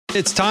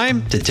It's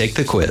time to take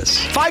the quiz.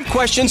 5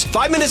 questions,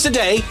 5 minutes a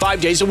day,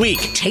 5 days a week.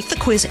 Take the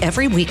quiz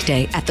every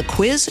weekday at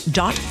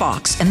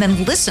thequiz.fox and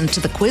then listen to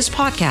the quiz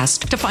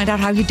podcast to find out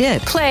how you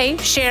did. Play,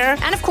 share,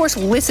 and of course,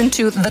 listen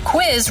to the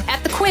quiz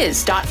at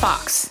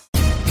thequiz.fox.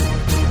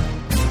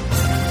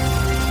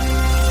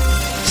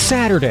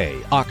 Saturday,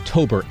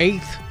 October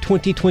 8th,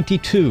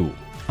 2022.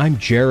 I'm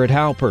Jared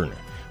Halpern.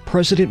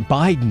 President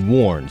Biden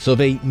warns of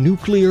a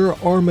nuclear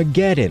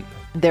Armageddon.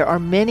 There are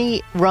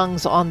many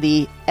rungs on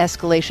the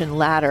escalation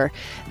ladder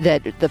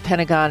that the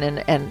Pentagon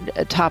and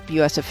top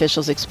U.S.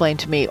 officials explained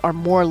to me are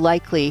more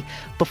likely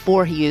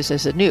before he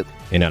uses a nuke.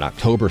 And an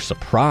October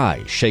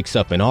surprise shakes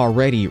up an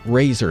already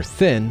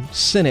razor-thin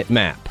Senate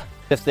map.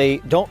 If they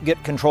don't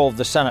get control of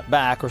the Senate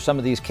back or some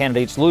of these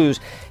candidates lose,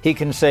 he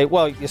can say,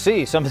 well, you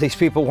see, some of these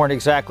people weren't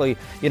exactly,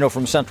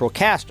 from central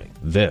casting.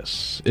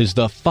 This is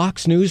the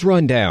Fox News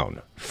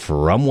Rundown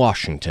from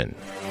Washington.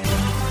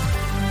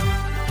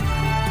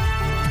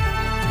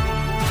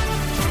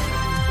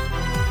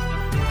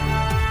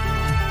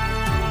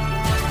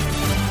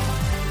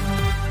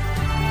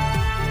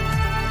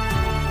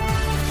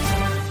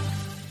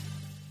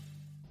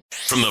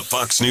 From the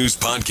Fox News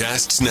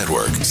Podcasts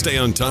Network. Stay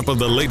on top of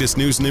the latest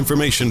news and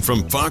information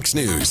from Fox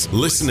News.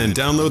 Listen and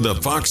download the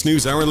Fox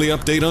News Hourly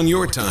Update on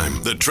your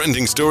time. The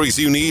trending stories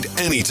you need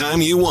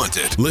anytime you want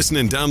it. Listen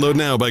and download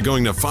now by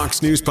going to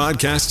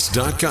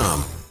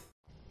foxnewspodcasts.com.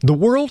 The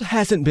world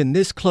hasn't been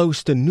this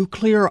close to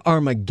nuclear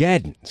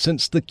Armageddon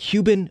since the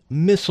Cuban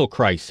Missile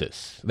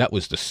Crisis. That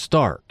was the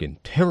stark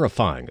and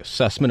terrifying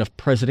assessment of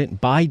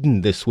President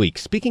Biden this week,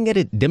 speaking at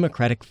a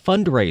Democratic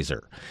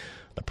fundraiser.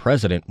 The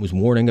president was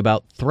warning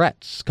about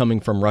threats coming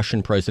from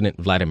Russian President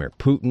Vladimir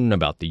Putin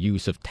about the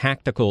use of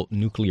tactical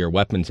nuclear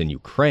weapons in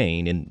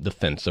Ukraine in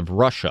defense of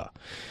Russia.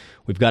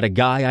 We've got a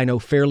guy I know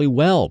fairly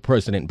well,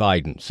 President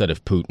Biden said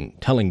of Putin,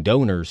 telling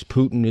donors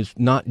Putin is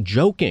not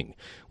joking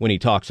when he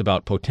talks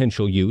about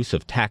potential use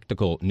of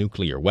tactical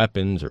nuclear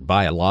weapons or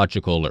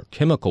biological or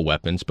chemical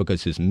weapons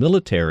because his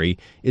military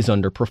is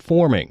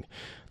underperforming.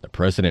 The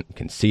president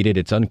conceded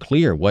it's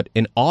unclear what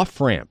an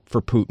off-ramp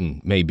for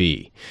Putin may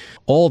be.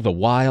 All the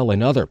while,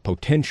 another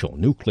potential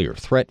nuclear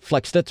threat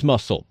flexed its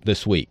muscle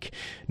this week.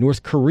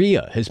 North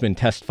Korea has been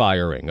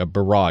test-firing a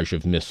barrage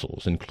of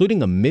missiles,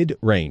 including a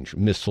mid-range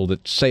missile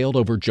that sailed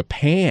over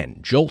Japan,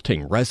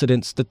 jolting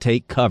residents to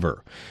take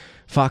cover.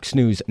 Fox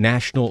News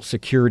national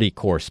security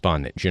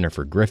correspondent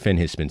Jennifer Griffin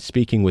has been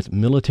speaking with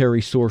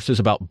military sources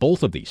about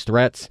both of these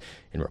threats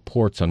and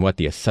reports on what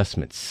the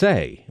assessments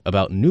say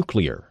about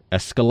nuclear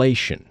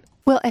escalation.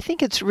 Well, I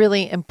think it's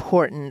really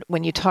important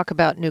when you talk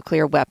about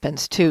nuclear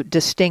weapons to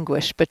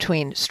distinguish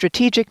between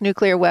strategic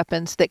nuclear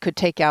weapons that could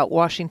take out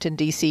Washington,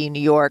 D.C.,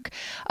 New York,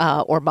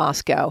 or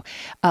Moscow.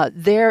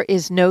 There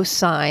is no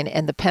sign,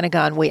 and the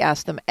Pentagon, we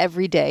ask them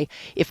every day,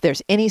 if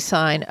there's any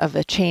sign of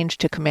a change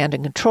to command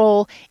and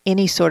control,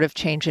 any sort of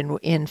change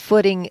in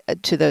footing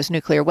to those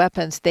nuclear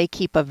weapons. They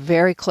keep a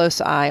very close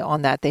eye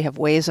on that. They have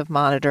ways of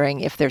monitoring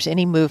if there's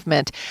any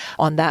movement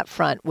on that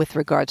front with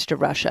regards to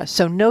Russia.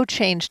 So no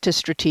change to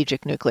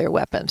strategic nuclear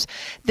weapons.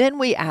 Then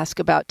we ask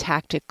about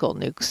tactical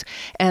nukes,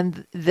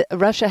 and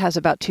Russia has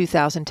about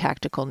 2,000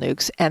 tactical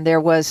nukes, and there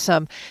was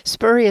some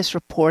spurious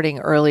reporting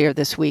earlier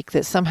this week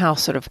that somehow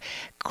sort of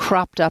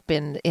cropped up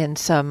in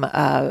some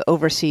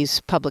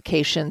overseas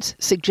publications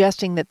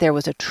suggesting that there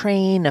was a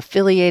train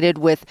affiliated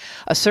with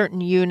a certain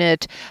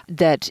unit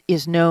that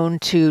is known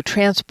to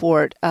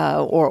transport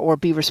or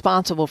be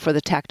responsible for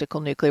the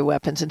tactical nuclear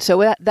weapons. And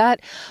so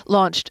that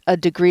launched a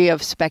degree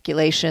of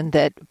speculation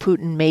that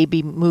Putin may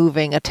be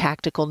moving a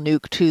tactical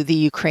nuke to the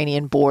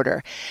Ukrainian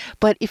border.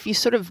 But if you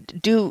sort of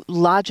do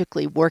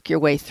logically work your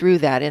way through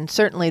that, and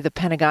certainly the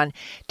Pentagon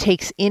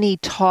takes any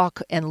talk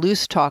and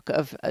loose talk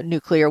of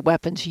nuclear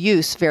weapons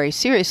use very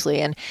seriously,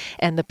 and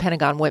the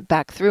Pentagon went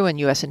back through and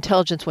U.S.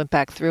 intelligence went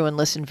back through and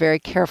listened very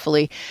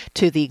carefully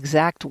to the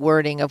exact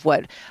wording of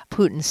what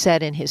Putin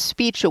said in his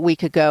speech a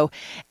week ago.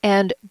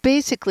 And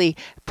basically,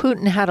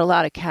 Putin had a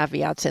lot of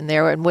caveats in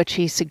there in which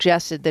he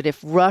suggested that if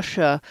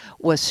Russia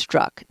was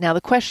struck. Now, the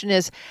question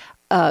is,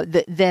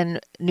 then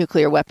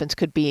nuclear weapons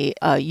could be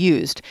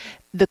used.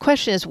 The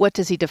question is, what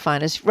does he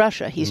define as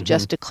Russia? He's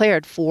just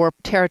declared 4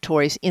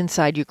 territories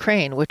inside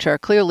Ukraine, which are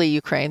clearly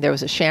Ukraine. There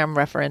was a sham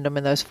referendum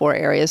in those 4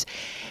 areas.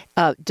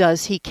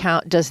 Does he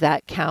count? Does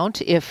that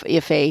count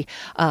if a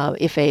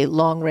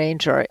long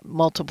range or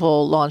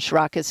multiple launch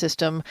rocket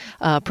system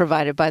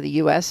provided by the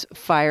U.S.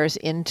 fires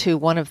into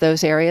one of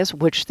those areas,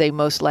 which they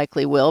most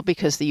likely will,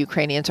 because the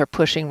Ukrainians are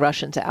pushing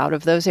Russians out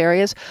of those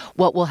areas?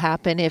 What will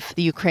happen if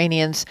the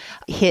Ukrainians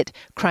hit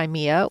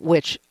Crimea,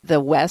 which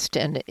the West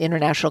and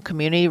international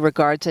community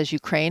regards as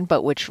Ukraine,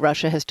 but which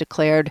Russia has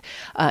declared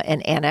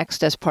and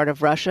annexed as part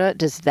of Russia?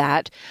 Does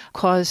that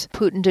cause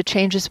Putin to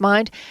change his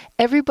mind?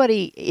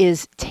 Everybody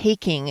is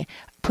taking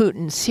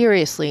Putin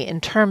seriously in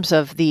terms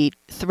of the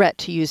threat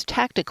to use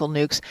tactical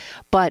nukes,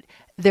 but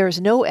there's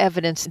no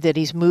evidence that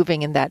he's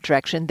moving in that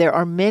direction. There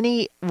are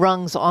many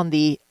rungs on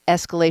the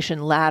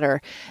escalation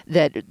ladder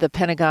that the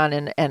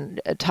Pentagon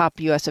and top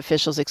U.S.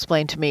 officials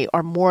explained to me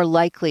are more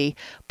likely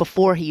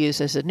before he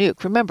uses a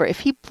nuke. Remember, if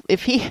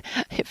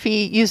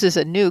he uses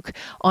a nuke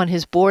on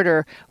his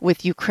border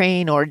with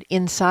Ukraine or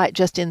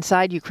just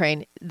inside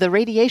Ukraine, the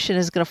radiation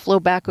is going to flow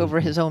back over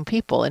his own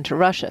people into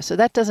Russia. So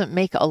that doesn't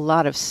make a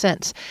lot of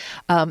sense.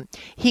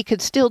 He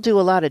could still do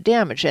a lot of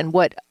damage. And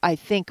what I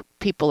think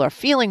people are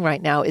feeling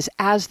right now is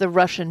as the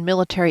Russian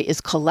military is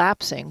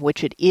collapsing,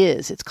 which it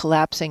is, it's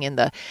collapsing in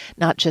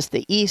not just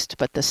the east,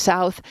 but the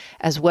south,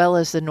 as well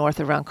as the north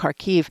around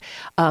Kharkiv.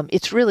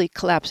 It's really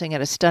collapsing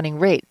at a stunning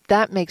rate.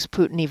 That makes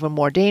Putin even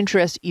more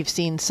dangerous. You've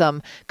seen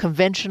some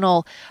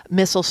conventional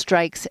missile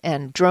strikes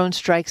and drone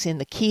strikes in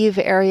the Kyiv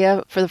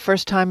area for the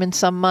first time in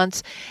some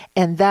months.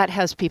 And that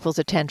has people's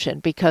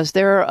attention because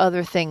there are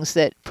other things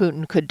that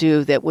Putin could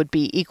do that would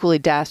be equally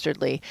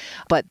dastardly.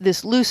 But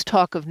this loose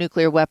talk of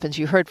nuclear weapons,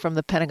 you heard from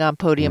the Pentagon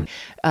podium,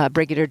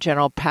 Brigadier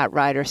General Pat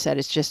Ryder said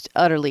it's just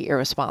utterly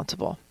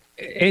irresponsible.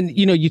 And,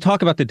 you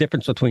talk about the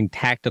difference between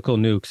tactical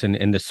nukes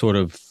and the sort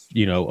of,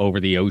 over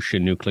the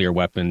ocean nuclear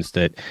weapons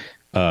that,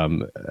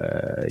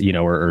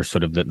 are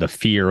sort of the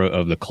fear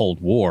of the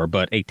Cold War.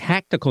 But a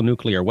tactical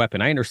nuclear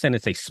weapon, I understand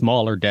it's a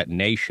smaller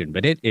detonation,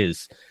 but it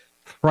is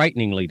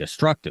frighteningly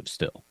destructive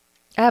still.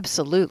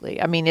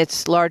 Absolutely. I mean,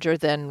 it's larger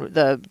than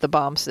the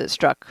bombs that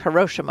struck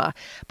Hiroshima.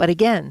 But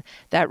again,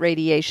 that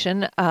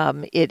radiation,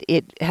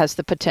 it has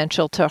the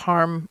potential to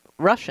harm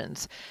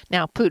Russians.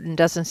 Now, Putin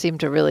doesn't seem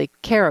to really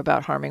care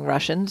about harming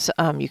Russians.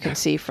 You can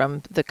see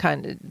from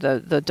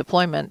the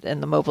deployment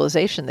and the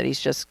mobilization that he's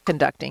just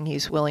conducting,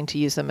 he's willing to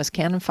use them as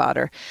cannon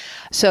fodder.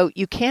 So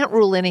you can't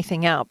rule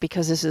anything out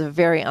because this is a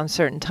very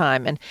uncertain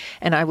time.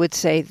 And I would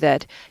say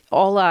that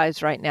all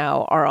eyes right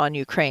now are on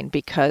Ukraine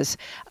because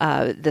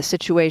the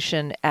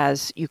situation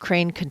as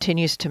Ukraine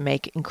continues to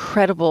make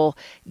incredible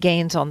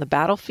gains on the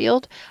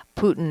battlefield,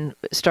 Putin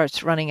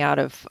starts running out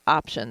of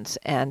options,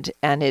 and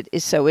it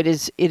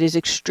is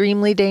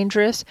extremely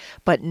dangerous,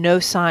 but no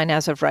sign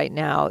as of right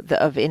now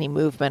of any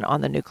movement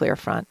on the nuclear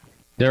front.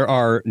 There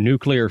are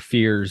nuclear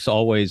fears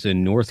always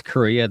in North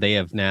Korea. They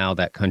have now,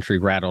 that country,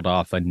 rattled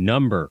off a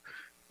number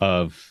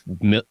of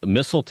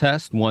missile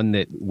tests, one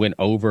that went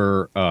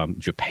over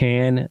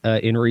Japan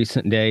in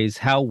recent days.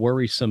 How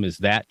worrisome is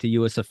that to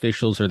U.S.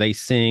 officials? Are they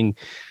seeing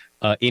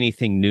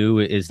anything new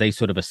as they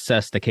sort of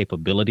assess the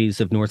capabilities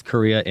of North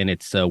Korea and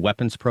its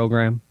weapons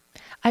program?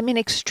 I mean,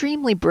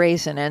 extremely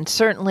brazen and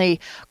certainly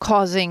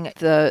causing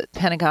the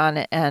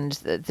Pentagon and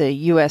the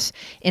U.S.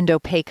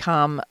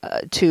 Indo-PACOM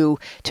to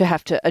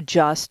have to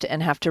adjust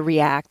and have to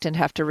react and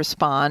have to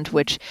respond,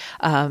 which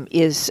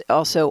is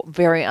also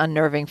very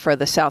unnerving for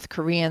the South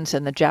Koreans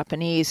and the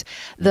Japanese.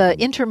 The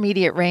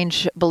intermediate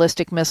range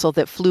ballistic missile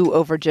that flew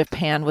over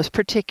Japan was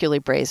particularly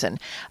brazen.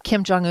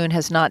 Kim Jong-un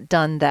has not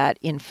done that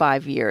in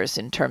 5 years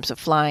in terms of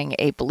flying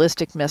a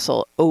ballistic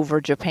missile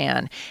over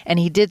Japan. And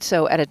he did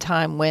so at a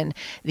time when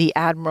the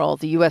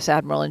U.S.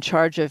 admiral in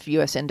charge of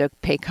U.S.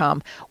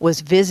 Indo-PACOM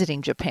was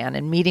visiting Japan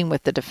and meeting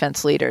with the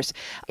defense leaders.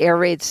 Air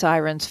raid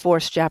sirens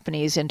forced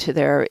Japanese into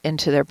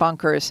their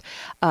bunkers.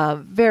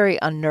 Very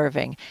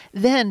unnerving.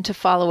 Then to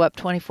follow up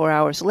 24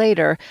 hours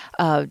later,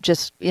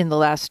 just in the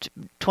last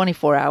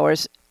 24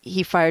 hours,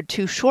 he fired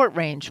 2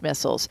 short-range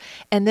missiles.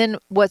 And then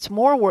what's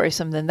more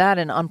worrisome than that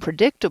and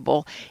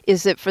unpredictable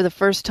is that for the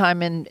first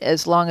time in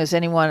as long as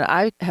anyone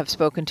I have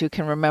spoken to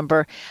can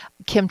remember,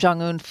 Kim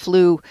Jong-un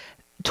flew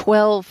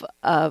 12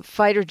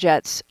 fighter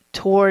jets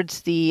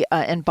towards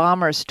and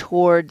bombers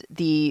toward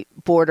the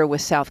border with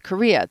South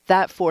Korea.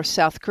 That forced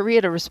South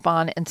Korea to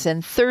respond and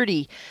send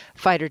 30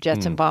 fighter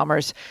jets and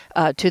bombers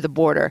to the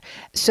border.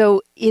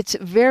 So it's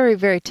very,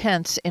 very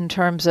tense in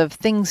terms of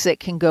things that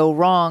can go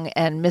wrong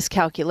and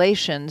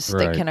miscalculations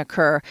that can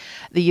occur.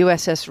 The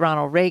USS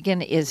Ronald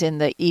Reagan is in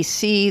the East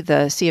Sea,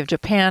 the Sea of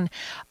Japan.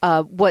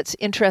 What's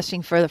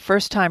interesting for the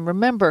first time,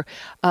 remember,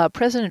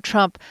 President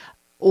Trump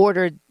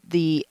ordered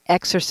the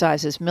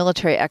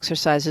military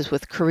exercises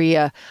with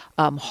Korea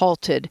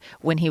halted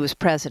when he was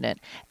president.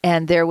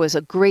 And there was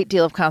a great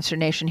deal of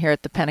consternation here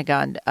at the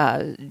Pentagon.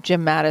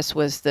 Jim Mattis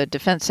was the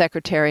defense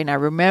secretary, and I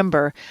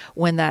remember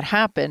when that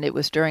happened, it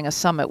was during a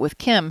summit with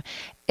Kim,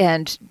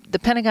 and the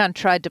Pentagon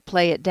tried to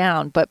play it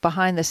down, but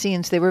behind the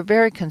scenes, they were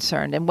very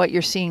concerned. And what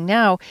you're seeing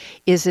now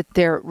is that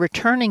they're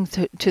returning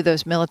to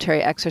those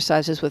military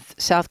exercises with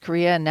South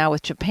Korea and now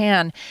with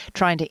Japan,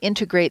 trying to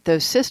integrate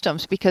those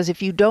systems, because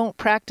if you don't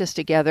practice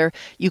together,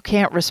 you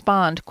can't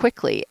respond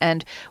quickly.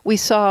 And we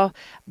saw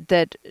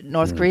that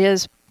North Korea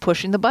is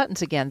pushing the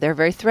buttons again. They're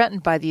very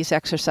threatened by these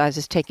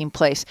exercises taking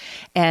place.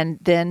 And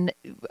then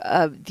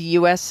the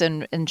U.S.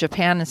 and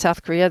Japan and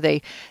South Korea,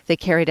 they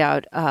carried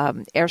out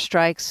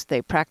airstrikes.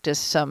 They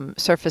practiced some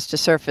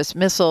surface-to-surface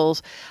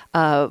missiles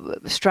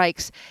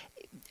strikes.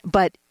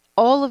 But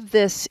all of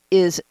this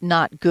is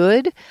not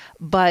good,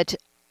 but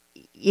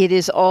it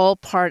is all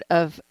part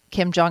of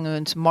Kim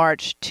Jong-un's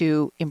march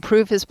to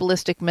improve his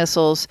ballistic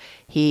missiles.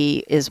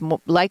 He is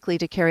likely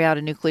to carry out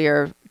a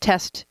nuclear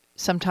test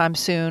sometime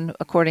soon,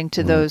 according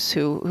to those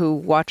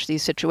who watch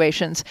these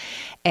situations.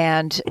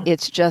 And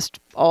it's just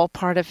all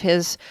part of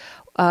his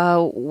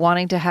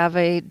wanting to have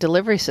a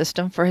delivery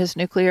system for his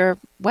nuclear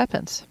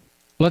weapons.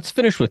 Let's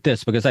finish with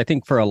this, because I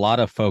think for a lot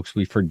of folks,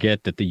 we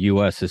forget that the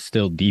U.S. is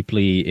still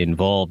deeply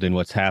involved in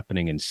what's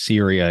happening in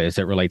Syria as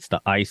it relates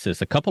to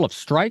ISIS. A couple of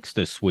strikes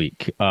this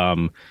week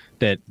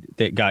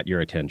that got your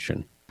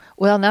attention.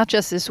 Well, not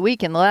just this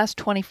week. In the last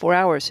 24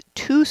 hours,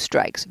 2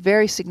 strikes,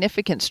 very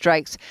significant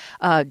strikes,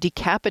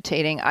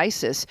 decapitating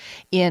ISIS.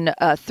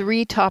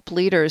 3 top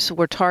leaders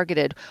were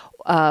targeted.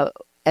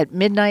 At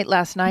midnight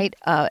last night,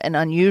 an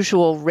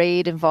unusual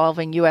raid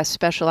involving U.S.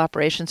 Special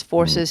Operations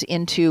Forces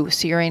into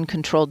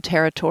Syrian-controlled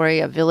territory,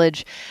 a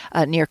village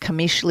near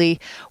Kamishli,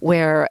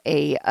 where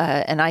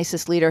an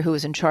ISIS leader who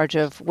was in charge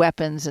of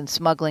weapons and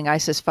smuggling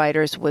ISIS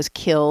fighters was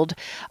killed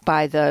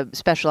by the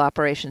Special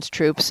Operations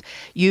troops.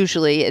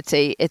 Usually, it's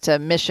a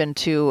mission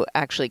to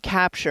actually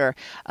capture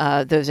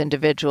those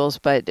individuals,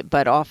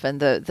 but often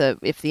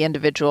if the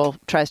individual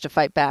tries to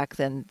fight back,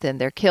 then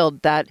they're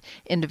killed. That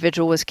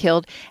individual was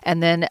killed,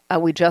 and then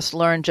we just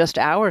learned just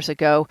hours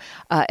ago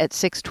at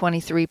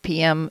 6:23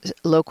 p.m.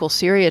 local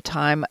Syria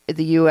time,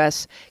 the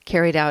U.S.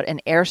 carried out an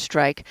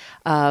airstrike,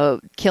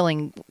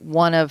 killing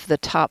one of the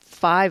top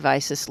 5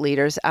 ISIS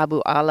leaders,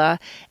 Abu Ala,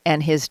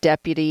 and his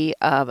deputy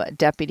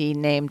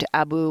named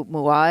Abu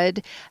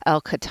Muad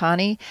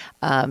al-Qahtani.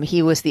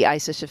 He was the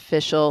ISIS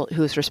official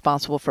who was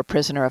responsible for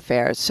prisoner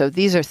affairs. So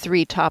these are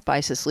 3 top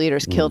ISIS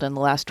leaders killed in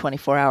the last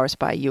 24 hours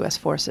by U.S.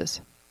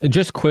 forces.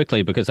 Just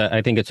quickly, because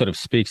I think it sort of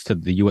speaks to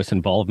the U.S.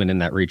 involvement in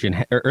that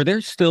region. Are there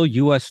still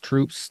U.S.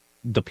 troops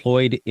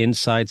deployed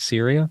inside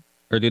Syria?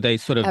 Or do they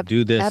sort of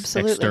do this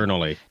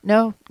externally?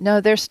 No,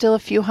 there's still a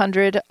few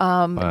hundred.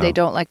 Wow. They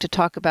don't like to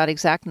talk about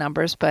exact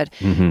numbers, but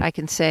I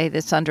can say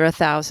that's under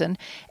 1,000.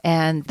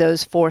 And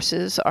those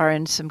forces are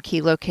in some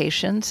key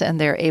locations,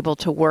 and they're able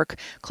to work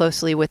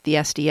closely with the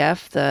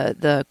SDF,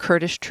 the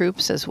Kurdish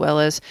troops, as well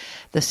as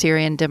the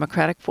Syrian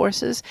Democratic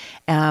Forces.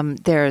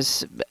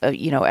 There's,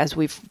 as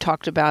we've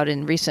talked about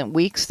in recent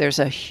weeks, there's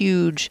a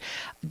huge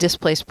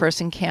displaced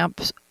person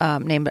camp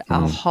named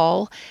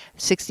Al-Hol,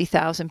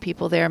 60,000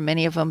 people there,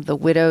 many of them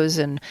the widows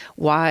and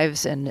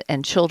wives and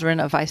children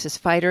of ISIS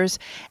fighters.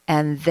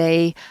 And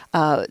the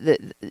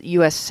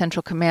U.S.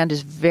 Central Command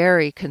is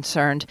very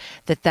concerned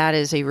that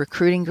is a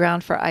recruiting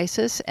ground for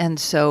ISIS. And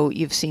so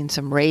you've seen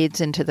some raids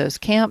into those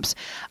camps,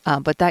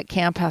 but that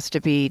camp has to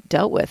be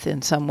dealt with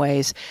in some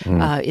ways.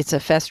 It's a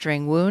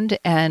festering wound.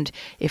 And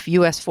if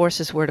U.S.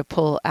 forces were to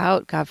pull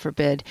out, God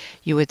forbid,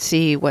 you would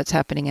see what's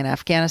happening in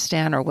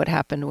Afghanistan or what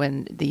happened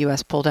when the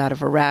U.S. pulled out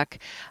of Iraq.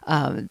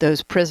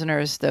 Those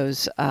prisoners,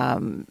 those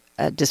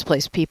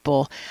displaced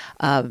people,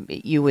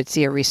 you would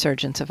see a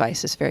resurgence of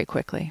ISIS very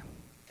quickly.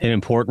 An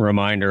important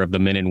reminder of the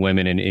men and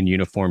women in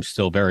uniform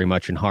still very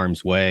much in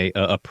harm's way.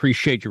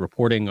 Appreciate your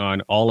reporting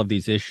on all of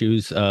these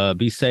issues.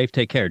 Be safe.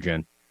 Take care,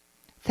 Jen.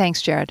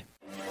 Thanks, Jared.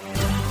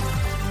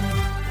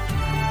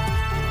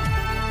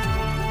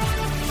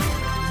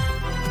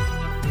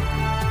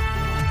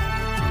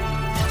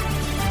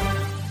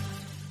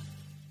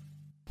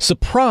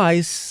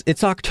 Surprise,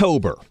 it's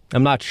October.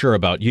 I'm not sure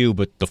about you,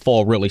 but the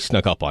fall really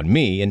snuck up on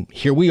me. And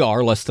here we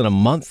are, less than a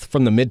month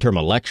from the midterm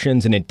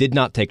elections, and it did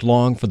not take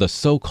long for the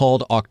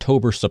so-called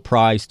October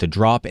surprise to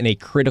drop in a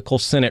critical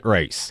Senate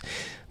race.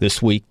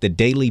 This week, the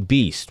Daily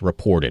Beast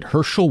reported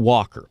Herschel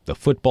Walker, the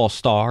football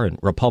star and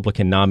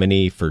Republican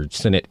nominee for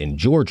Senate in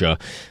Georgia,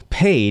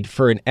 paid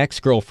for an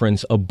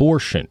ex-girlfriend's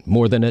abortion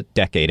more than a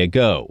decade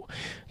ago.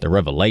 The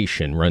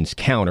revelation runs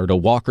counter to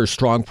Walker's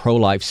strong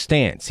pro-life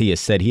stance. He has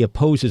said he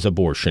opposes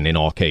abortion in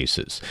all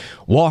cases.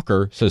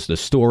 Walker says the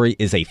story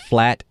is a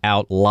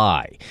flat-out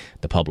lie.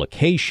 The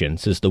publication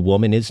says the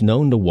woman is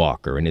known to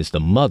Walker and is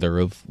the mother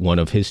of one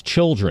of his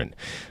children.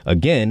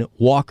 Again,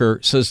 Walker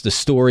says the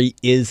story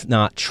is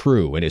not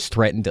true and has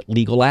threatened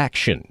legal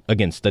action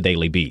against the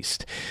Daily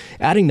Beast.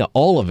 Adding to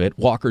all of it,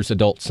 Walker's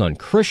adult son,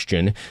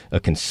 Christian,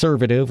 a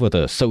conservative with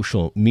a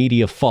social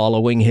media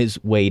following, has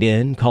weighed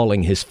in,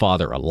 calling his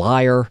father a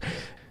liar.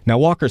 Now,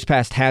 Walker's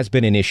past has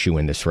been an issue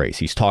in this race.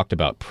 He's talked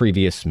about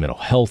previous mental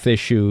health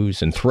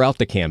issues, and throughout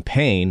the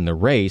campaign, the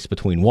race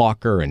between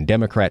Walker and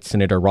Democrat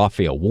Senator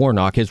Raphael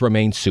Warnock has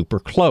remained super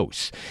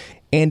close.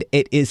 And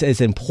it is as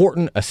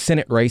important a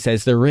Senate race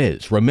as there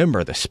is.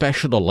 Remember, the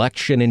special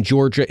election in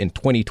Georgia in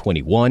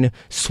 2021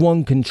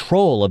 swung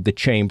control of the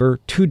chamber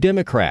to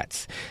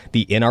Democrats.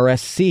 The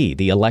NRSC,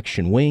 the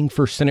election wing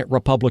for Senate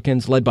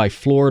Republicans led by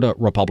Florida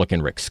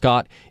Republican Rick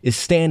Scott, is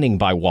standing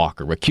by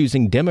Walker,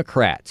 accusing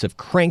Democrats of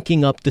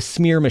cranking up the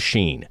smear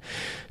machine.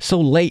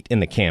 So late in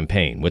the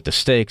campaign, with the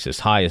stakes as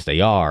high as they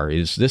are,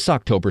 is this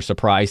October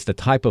surprise the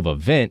type of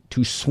event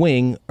to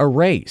swing a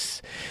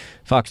race?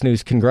 Fox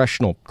News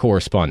congressional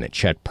correspondent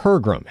Chet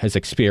Pergram has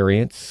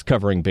experience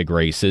covering big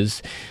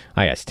races.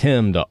 I asked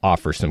him to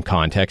offer some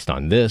context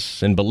on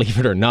this, and believe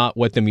it or not,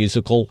 what the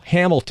musical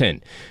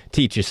Hamilton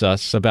teaches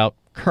us about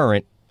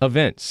current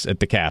events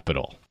at the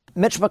Capitol.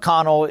 Mitch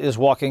McConnell is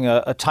walking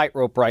a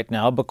tightrope right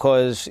now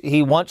because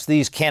he wants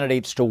these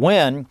candidates to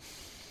win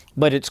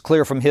but it's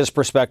clear from his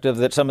perspective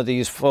that some of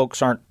these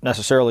folks aren't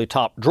necessarily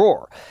top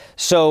drawer.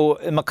 So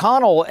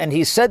McConnell, and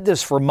he said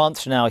this for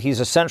months now, he's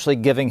essentially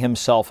giving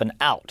himself an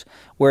out.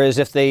 Whereas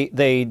if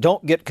they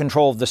don't get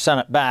control of the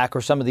Senate back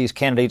or some of these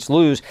candidates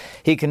lose,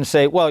 he can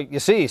say, well, you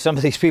see, some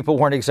of these people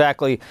weren't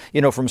exactly,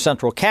 from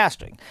central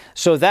casting.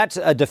 So that's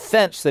a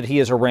defense that he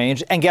has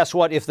arranged. And guess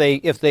what? If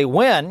they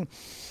win,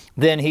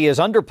 then he has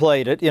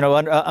underplayed it,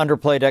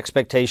 underplayed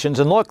expectations.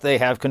 And look, they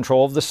have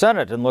control of the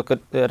Senate, and look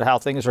at how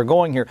things are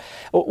going here.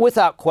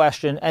 Without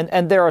question,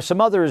 and there are some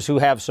others who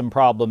have some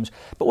problems,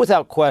 but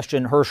without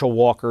question, Herschel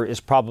Walker is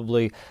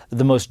probably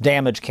the most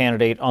damaged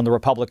candidate on the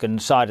Republican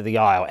side of the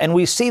aisle. And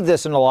we see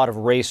this in a lot of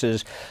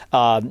races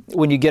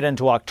when you get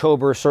into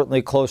October,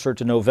 certainly closer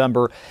to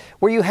November,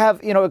 where you have,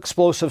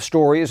 explosive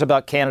stories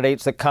about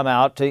candidates that come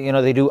out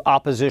to, they do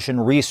opposition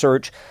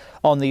research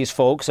on these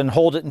folks and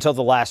hold it until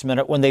the last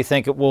minute when they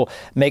think it will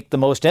make the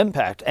most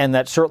impact. And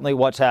that's certainly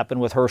what's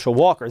happened with Herschel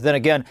Walker. Then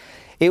again,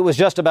 it was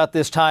just about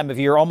this time of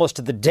year, almost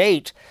to the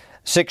date,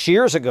 6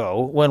 years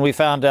ago, when we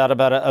found out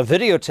about a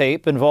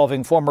videotape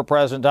involving former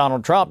President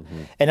Donald Trump,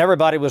 and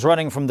everybody was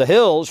running for the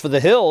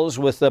hills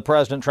with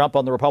President Trump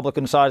on the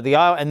Republican side of the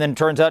aisle, and then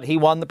turns out he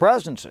won the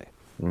presidency.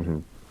 Mm-hmm.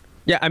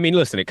 Yeah, I mean,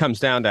 listen, it comes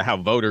down to how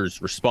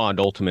voters respond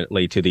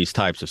ultimately to these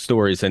types of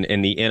stories. And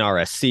the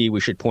NRSC,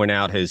 we should point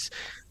out, has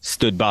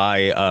stood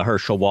by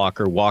Herschel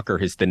Walker. Walker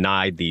has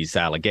denied these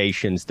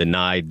allegations,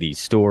 denied these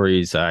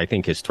stories. I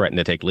think has threatened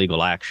to take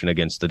legal action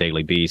against the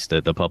Daily Beast,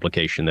 the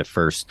publication that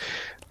first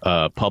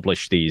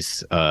published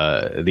these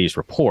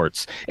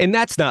reports. And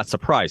that's not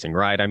surprising,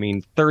 right? I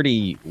mean,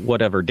 30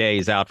 whatever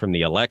days out from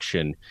the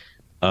election,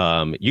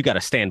 you got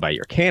to stand by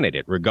your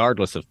candidate,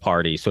 regardless of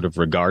party, sort of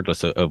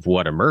regardless of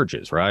what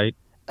emerges, right?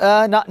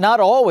 Not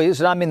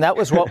always. I mean, that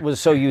was what was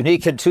so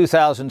unique in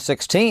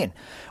 2016,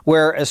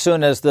 where as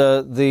soon as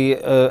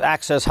the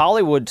Access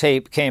Hollywood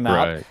tape came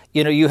out, right,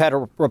 you had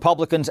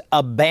Republicans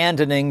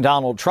abandoning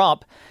Donald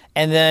Trump.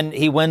 And then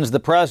he wins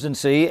the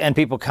presidency, and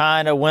people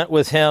kind of went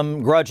with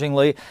him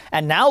grudgingly.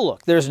 And now,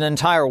 look, there's an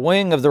entire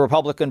wing of the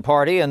Republican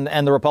Party and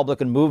the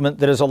Republican movement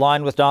that is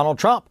aligned with Donald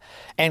Trump,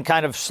 and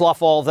kind of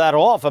slough all of that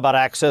off about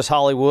Access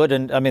Hollywood.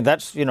 And I mean,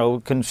 that's,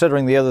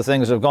 considering the other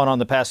things that have gone on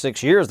the past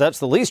 6 years, that's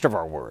the least of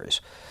our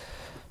worries.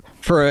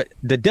 For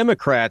the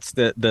Democrats,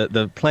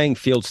 the playing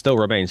field still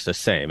remains the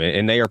same,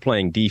 and they are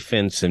playing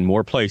defense in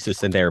more places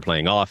than they are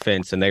playing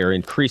offense, and they are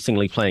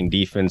increasingly playing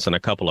defense on a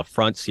couple of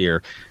fronts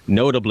here,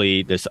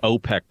 notably this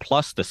OPEC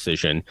Plus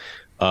decision.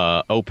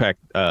 OPEC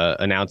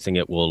announcing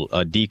it will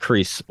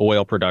decrease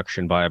oil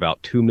production by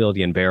about 2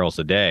 million barrels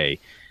a day.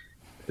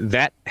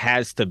 That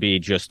has to be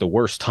just the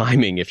worst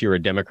timing if you're a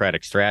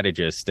Democratic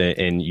strategist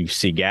and you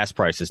see gas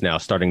prices now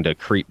starting to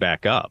creep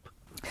back up.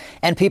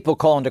 And people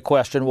call into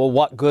question, well,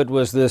 what good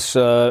was this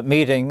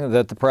meeting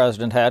that the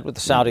president had with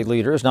the Saudi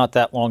leaders not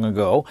that long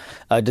ago?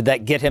 Did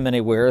that get him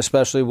anywhere,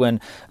 especially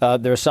when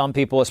there are some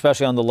people,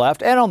 especially on the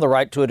left and on the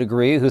right to a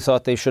degree, who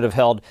thought they should have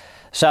held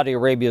Saudi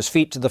Arabia's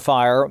feet to the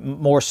fire,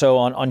 more so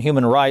on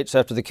human rights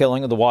after the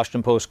killing of the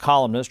Washington Post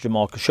columnist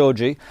Jamal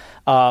Khashoggi.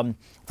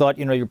 Thought,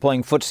 you're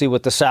playing footsie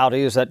with the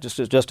Saudis. That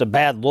is just a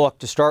bad look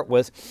to start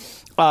with.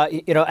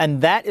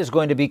 And that is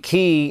going to be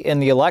key in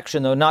the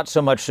election, though, not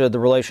so much the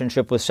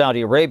relationship with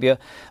Saudi Arabia,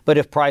 but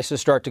if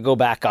prices start to go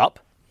back up,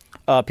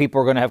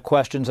 people are going to have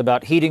questions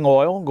about heating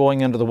oil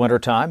going into the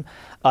wintertime.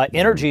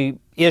 Energy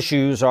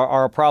issues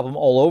are a problem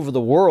all over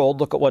the world.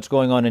 Look at what's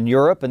going on in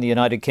Europe and the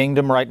United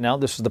Kingdom right now.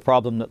 This is the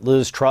problem that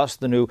Liz Truss,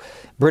 the new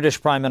British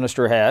Prime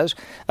Minister, has,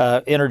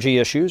 energy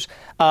issues.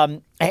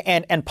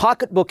 And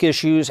pocketbook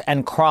issues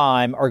and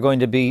crime are going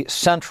to be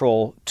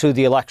central to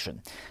the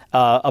election.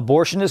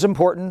 Abortion is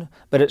important,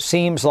 but it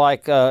seems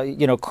like,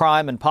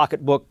 crime and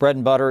pocketbook, bread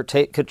and butter,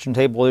 kitchen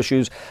table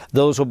issues,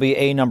 those will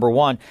be number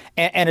one.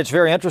 And it's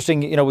very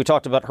interesting. We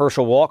talked about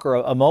Herschel Walker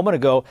a moment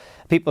ago.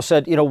 People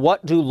said,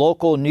 what do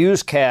local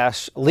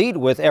newscasts lead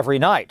with every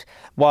night?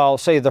 While,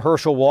 say, the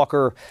Herschel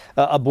Walker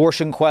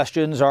abortion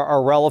questions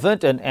are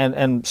relevant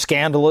and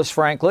scandalous,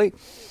 frankly.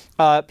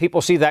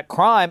 People see that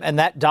crime, and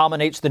that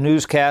dominates the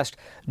newscast,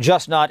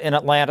 just not in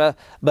Atlanta,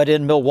 but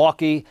in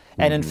Milwaukee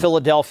and in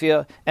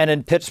Philadelphia and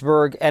in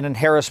Pittsburgh and in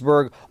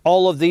Harrisburg,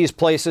 all of these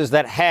places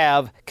that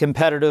have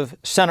competitive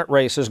Senate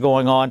races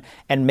going on,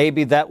 and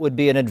maybe that would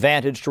be an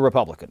advantage to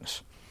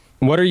Republicans.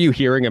 What are you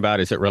hearing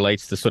about as it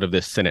relates to sort of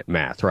this Senate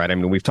math, right? I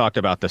mean, we've talked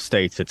about the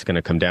states. It's going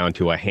to come down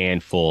to a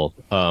handful.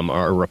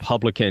 Are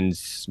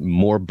Republicans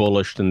more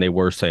bullish than they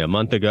were, say, a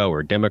month ago,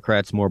 or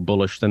Democrats more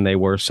bullish than they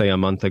were, say, a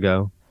month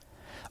ago?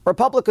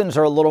 Republicans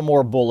are a little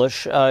more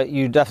bullish.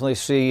 You definitely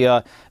see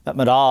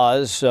Matt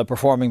Oz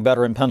performing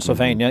better in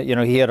Pennsylvania.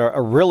 He had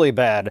a really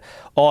bad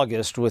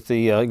August with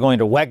the going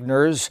to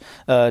Wegner's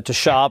to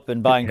shop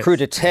and buying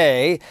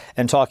crudité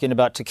and talking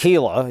about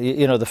tequila.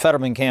 The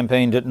Fetterman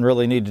campaign didn't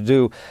really need to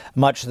do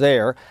much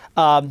there.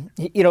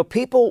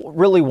 People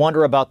really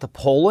wonder about the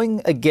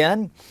polling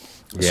again.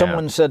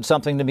 Someone said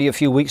something to me a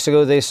few weeks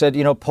ago. They said,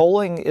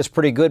 polling is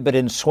pretty good, but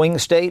in swing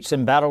states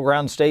and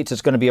battleground states,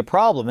 it's going to be a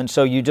problem. And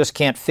so you just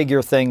can't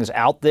figure things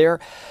out there.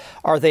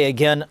 Are they,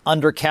 again,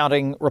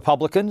 undercounting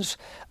Republicans?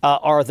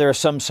 Are there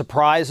some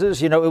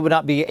surprises? It would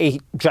not be a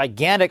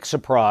gigantic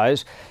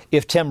surprise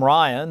if Tim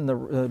Ryan,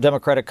 the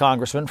Democratic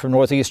congressman from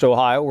Northeast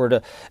Ohio, were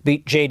to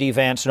beat J.D.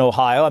 Vance in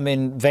Ohio. I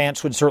mean,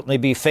 Vance would certainly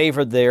be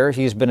favored there.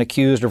 He's been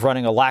accused of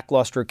running a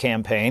lackluster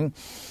campaign.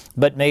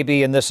 But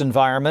maybe in this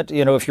environment,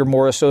 if you're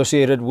more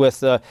associated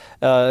with,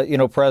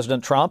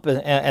 President Trump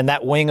and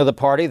that wing of the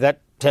party, that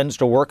tends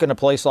to work in a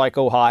place like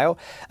Ohio.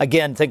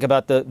 Again, think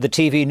about the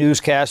TV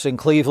newscasts in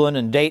Cleveland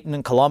and Dayton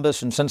and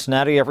Columbus and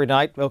Cincinnati every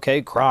night.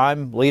 Okay,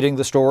 crime leading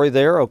the story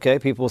there. Okay,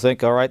 people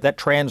think, all right, that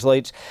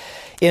translates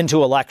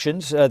into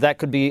elections. That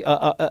could be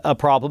a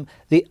problem.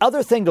 The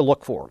other thing to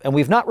look for, and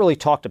we've not really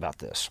talked about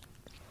this,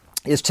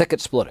 is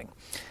ticket splitting.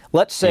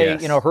 Let's say,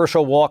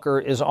 Herschel Walker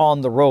is on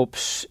the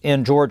ropes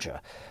in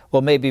Georgia.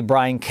 Well, maybe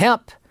Brian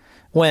Kemp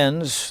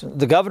wins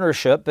the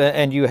governorship,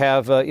 and you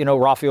have,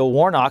 Raphael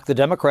Warnock, the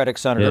Democratic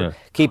senator,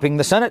 keeping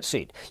the Senate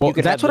seat. Well,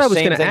 that's what I was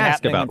going to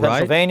ask about, right?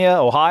 Pennsylvania,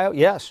 Ohio,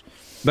 yes.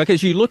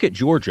 Because you look at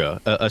Georgia,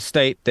 a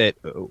state that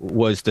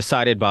was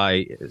decided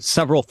by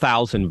several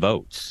thousand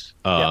votes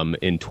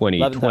in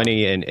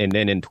 2020 and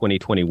then in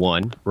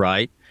 2021,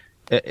 right?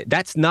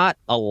 That's not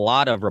a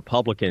lot of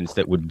Republicans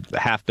that would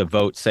have to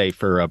vote, say,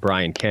 for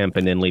Brian Kemp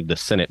and then leave the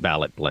Senate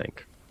ballot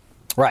blank.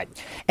 Right.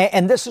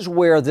 And this is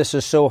where this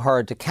is so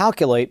hard to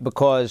calculate,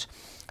 because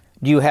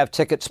you have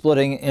ticket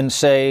splitting in,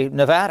 say,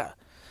 Nevada,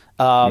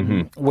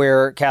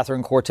 where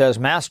Catherine Cortez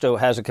Masto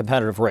has a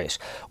competitive race.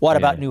 What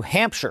about New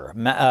Hampshire?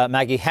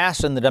 Maggie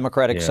Hassan, the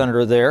Democratic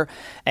senator there,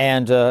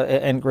 and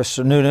Chris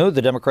Sununu,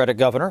 the Democratic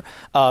governor,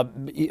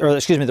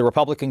 the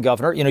Republican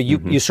governor.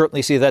 You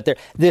certainly see that there.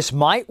 This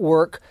might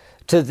work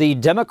to the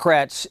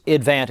Democrats'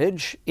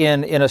 advantage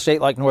in a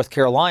state like North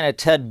Carolina.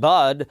 Ted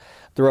Budd,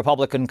 the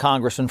Republican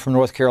congressman from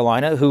North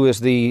Carolina, who is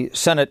the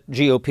Senate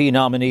GOP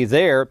nominee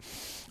there,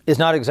 is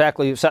not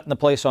exactly setting the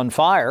place on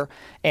fire.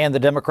 And the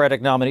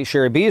Democratic nominee,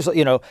 Sherry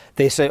Beasley,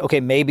 they say, okay,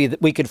 maybe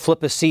we could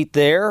flip a seat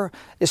there.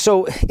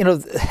 So,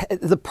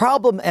 the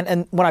problem,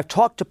 and when I've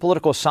talked to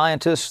political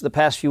scientists the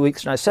past few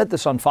weeks, and I said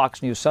this on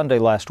Fox News Sunday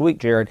last week,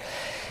 Jared,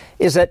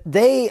 is that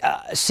they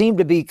seem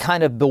to be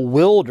kind of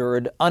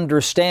bewildered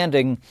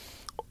understanding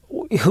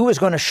who is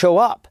going to show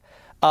up.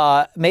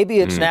 Maybe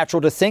it's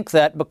natural to think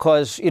that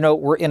because,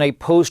 we're in a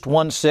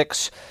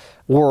post-1/6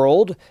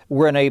 world.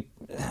 We're in a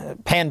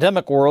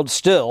pandemic world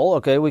still.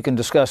 Okay, we can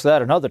discuss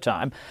that another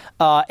time.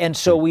 And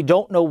so we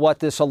don't know what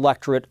this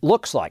electorate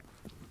looks like.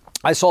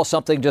 I saw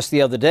something just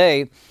the other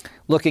day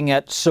looking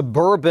at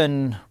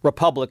suburban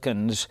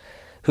Republicans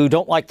who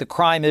don't like the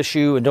crime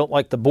issue and don't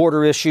like the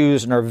border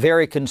issues and are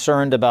very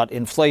concerned about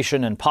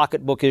inflation and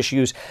pocketbook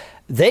issues.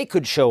 They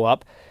could show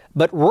up,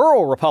 but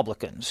rural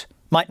Republicans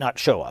might not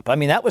show up. I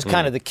mean, that was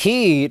kind of the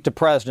key to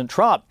President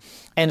Trump.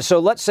 And so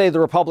let's say the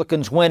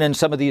Republicans win in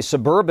some of these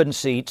suburban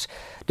seats.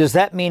 Does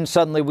that mean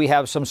suddenly we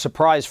have some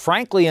surprise,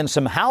 frankly, in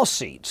some House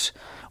seats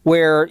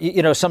where,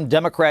 some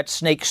Democrat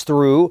snakes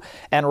through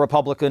and a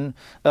Republican,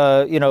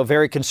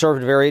 very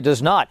conservative area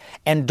does not?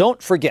 And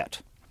don't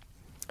forget,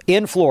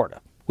 in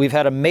Florida, we've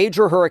had a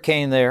major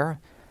hurricane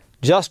there.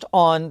 Just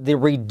on the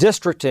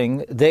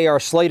redistricting, they are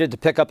slated to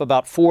pick up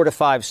about 4 to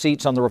 5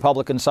 seats on the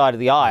Republican side of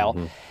the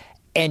aisle.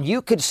 And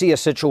you could see a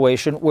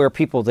situation where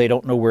people, they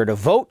don't know where to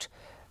vote.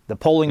 The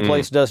polling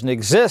place doesn't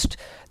exist.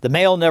 The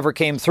mail never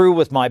came through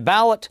with my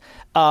ballot.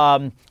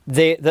 The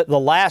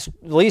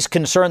least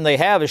concern they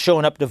have is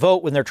showing up to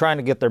vote when they're trying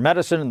to get their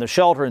medicine and the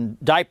shelter and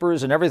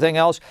diapers and everything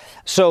else.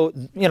 So,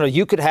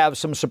 you could have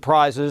some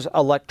surprises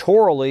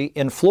electorally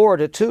in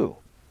Florida, too.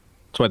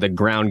 That's why the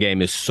ground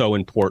game is so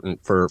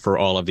important for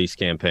all of these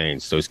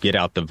campaigns. Those get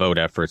out the vote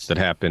efforts that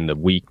happen the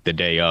week, the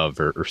day of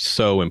are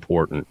so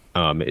important,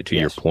 to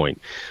your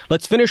point.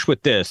 Let's finish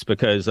with this,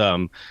 because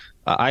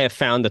I have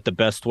found that the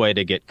best way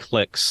to get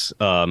clicks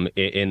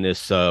in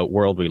this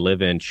world we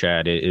live in,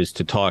 Chad, is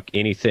to talk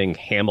anything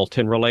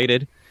Hamilton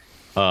related.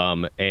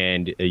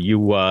 And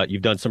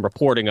you've done some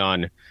reporting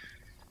on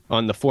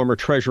the former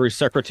Treasury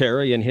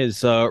Secretary and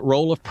his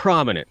role of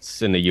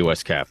prominence in the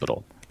U.S.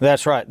 Capitol.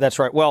 That's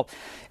right. Well,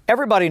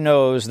 everybody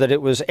knows that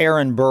it was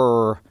Aaron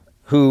Burr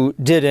who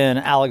did in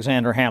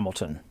Alexander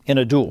Hamilton in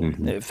a duel,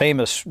 a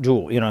famous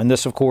duel. And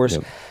this, of course,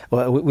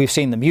 we've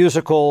seen the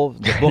musical,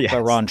 the book by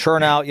Ron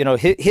Chernow.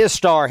 His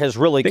star has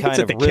really kind of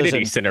risen. It's at the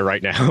Kennedy Center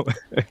right now.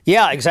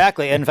 Yeah,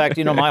 exactly. In fact,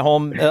 my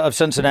home of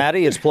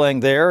Cincinnati is playing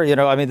there.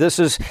 This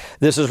is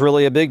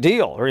really a big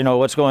deal.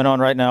 What's going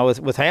on right now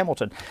with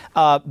Hamilton.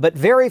 But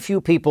very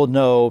few people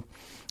know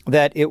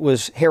that it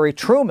was Harry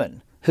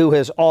Truman who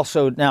has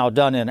also now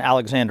done in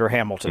Alexander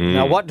Hamilton.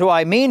 Now, what do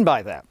I mean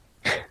by that?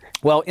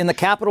 Well, in the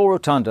Capitol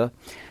Rotunda,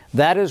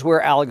 that is where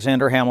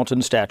Alexander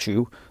Hamilton's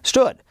statue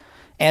stood.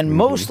 And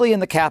mostly in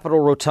the Capitol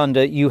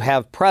Rotunda, you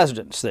have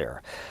presidents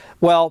there.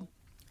 Well,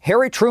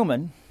 Harry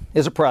Truman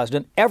is a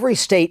president. Every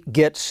state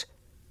gets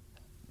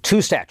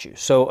 2 statues,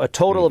 so a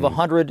total of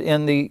 100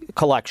 in the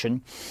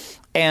collection.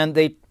 And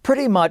they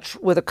pretty much,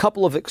 with a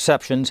couple of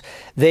exceptions,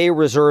 they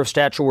reserve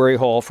statuary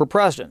hall for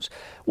presidents.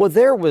 Well,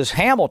 there was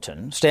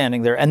Hamilton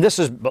standing there, and this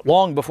is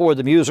long before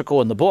the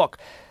musical and the book,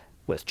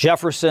 with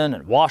Jefferson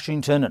and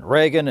Washington and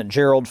Reagan and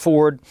Gerald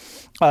Ford.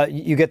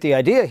 You get the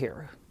idea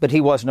here, but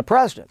he wasn't a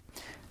president.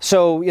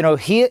 So,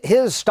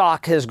 his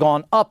stock has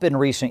gone up in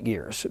recent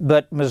years,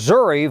 but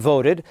Missouri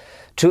voted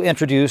to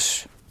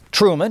introduce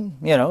Truman,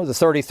 the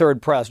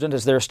 33rd president,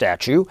 as their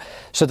statue.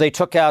 So they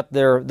took out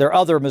their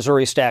other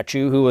Missouri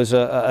statue, who was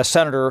a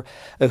senator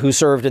who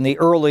served in the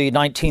early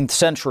 19th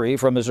century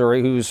from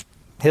Missouri, whose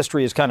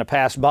history has kind of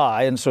passed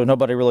by, and so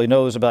nobody really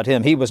knows about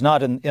him. He was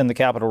not in the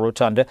Capitol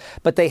Rotunda,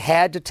 but they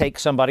had to take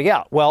somebody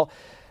out. Well,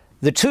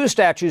 the two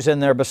statues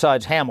in there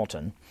besides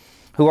Hamilton,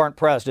 who aren't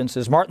presidents,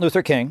 is Martin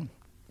Luther King,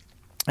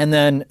 and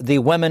then the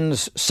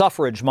women's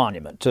suffrage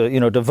monument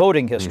to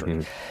voting history.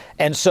 Mm-hmm.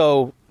 And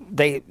so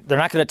they're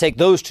not going to take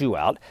those two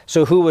out.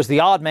 So who was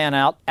the odd man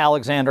out?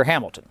 Alexander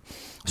Hamilton.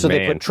 So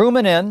they put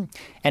Truman in,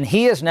 and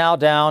he is now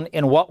down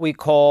in what we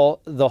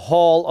call the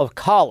Hall of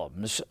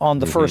Columns on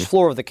the first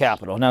floor of the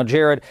Capitol. Now,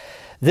 Jared,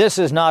 this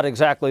is not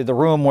exactly the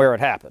room where it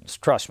happens.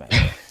 Trust me.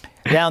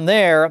 Down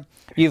there,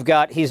 you've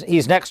got,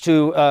 he's next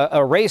to a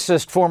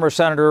racist former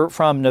senator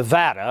from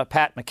Nevada,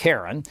 Pat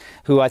McCarran,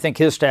 who I think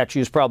his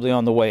statue is probably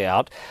on the way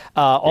out.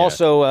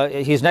 Also,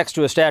 he's next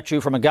to a statue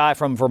from a guy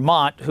from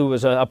Vermont who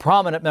was a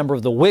prominent member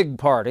of the Whig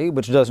Party,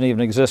 which doesn't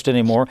even exist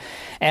anymore,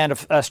 and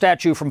a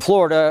statue from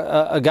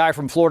Florida, a guy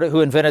from Florida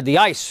who invented the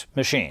ice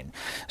machine.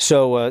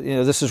 So,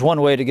 this is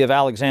one way to give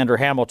Alexander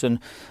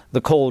Hamilton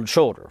the cold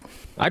shoulder.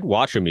 I'd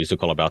watch a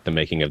musical about the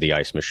making of the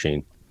ice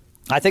machine.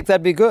 I think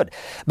that'd be good.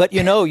 But,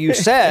 you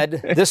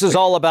said this is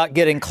all about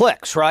getting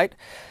clicks, right?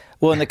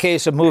 Well, in the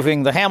case of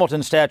moving the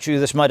Hamilton statue,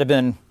 this might have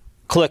been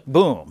click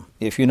boom,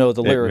 if you know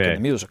the lyric in the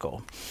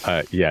musical.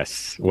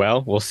 Yes.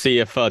 Well, we'll see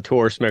if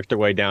tourists make their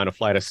way down a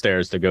flight of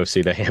stairs to go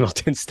see the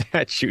Hamilton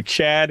statue.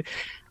 Chad,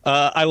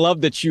 I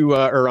love that you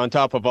are on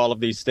top of all of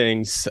these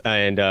things,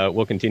 and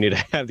we'll continue to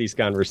have these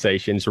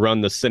conversations, run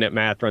the Senate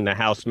math, run the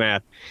House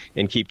math,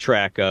 and keep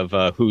track of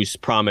who's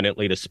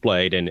prominently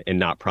displayed and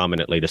not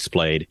prominently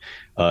displayed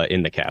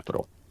in the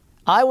Capitol.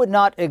 I would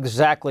not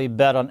exactly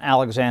bet on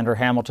Alexander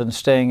Hamilton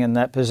staying in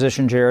that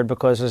position, Jared,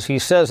 because as he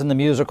says in the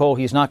musical,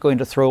 he's not going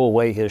to throw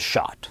away his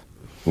shot.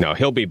 No,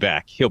 he'll be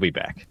back.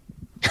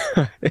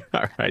 All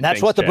right.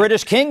 That's what the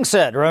British king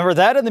said. Remember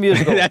that in the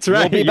musical? That's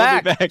right. He'll be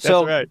back. That's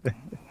right.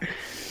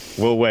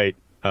 We'll wait.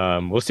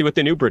 We'll see what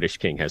the new British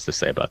king has to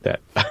say about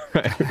that.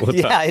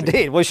 Yeah,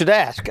 indeed. We should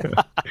ask. All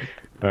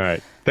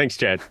right. Thanks,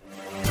 Chad.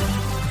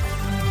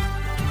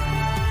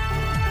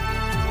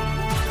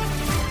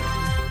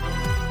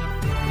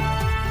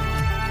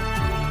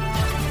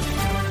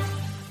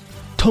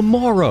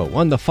 Tomorrow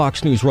on the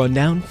Fox News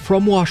Rundown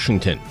from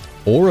Washington.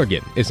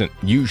 Oregon isn't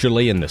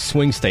usually in the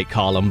swing state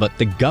column, but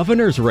the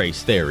governor's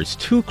race there is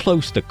too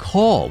close to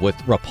call,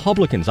 with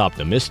Republicans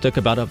optimistic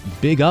about a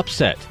big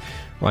upset.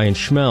 Ryan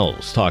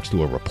Schmelz talks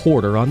to a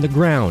reporter on the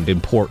ground in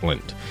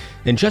Portland.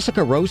 And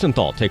Jessica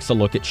Rosenthal takes a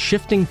look at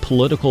shifting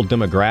political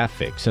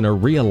demographics and a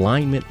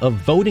realignment of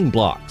voting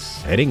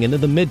blocks heading into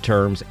the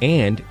midterms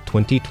and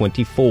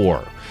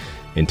 2024.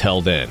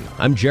 Until then,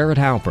 I'm Jared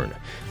Halpern.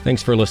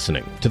 Thanks for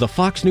listening to the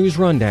Fox News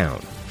Rundown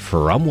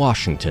from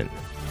Washington.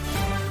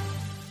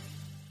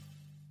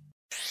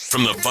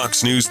 From the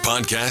Fox News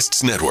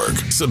Podcasts Network,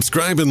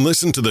 subscribe and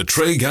listen to the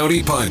Trey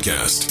Gowdy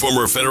Podcast.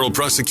 Former federal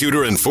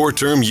prosecutor and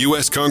four-term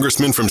U.S.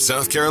 Congressman from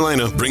South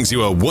Carolina brings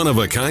you a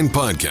one-of-a-kind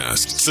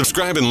podcast.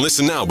 Subscribe and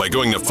listen now by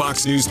going to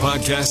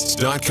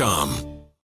foxnewspodcasts.com.